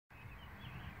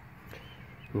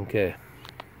Okay,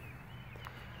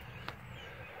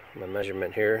 my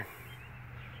measurement here,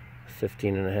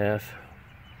 15.5,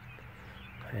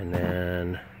 and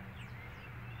then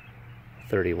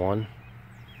 31.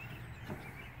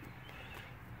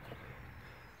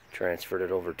 Transferred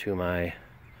it over to my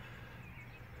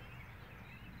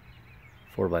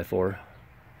 4x4,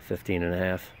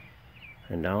 15.5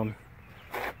 and down,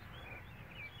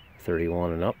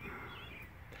 31 and up.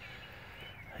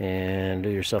 And do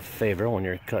yourself a favor when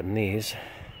you're cutting these.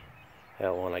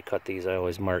 When I cut these, I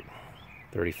always mark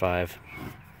 35,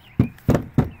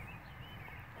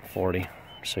 40,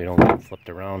 so you don't get flipped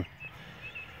around.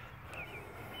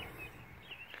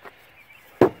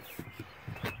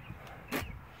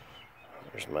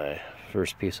 There's my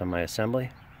first piece on my assembly.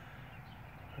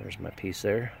 There's my piece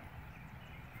there.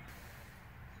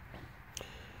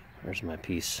 There's my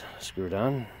piece screwed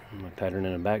on, my pattern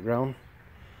in the background.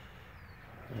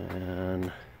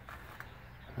 And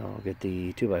I'll get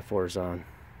the 2x4s on.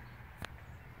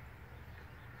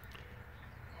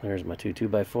 There's my two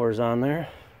 2x4s on there.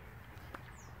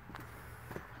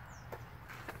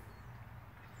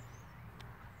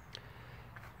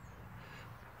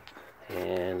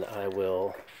 And I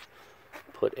will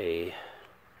put a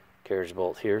carriage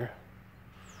bolt here,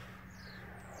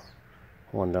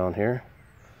 one down here,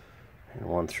 and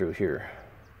one through here.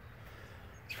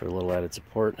 It's for a little added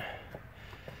support.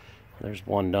 There's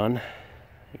one done.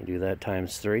 You do that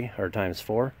times 3 or times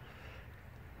 4,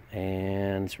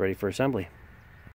 and it's ready for assembly.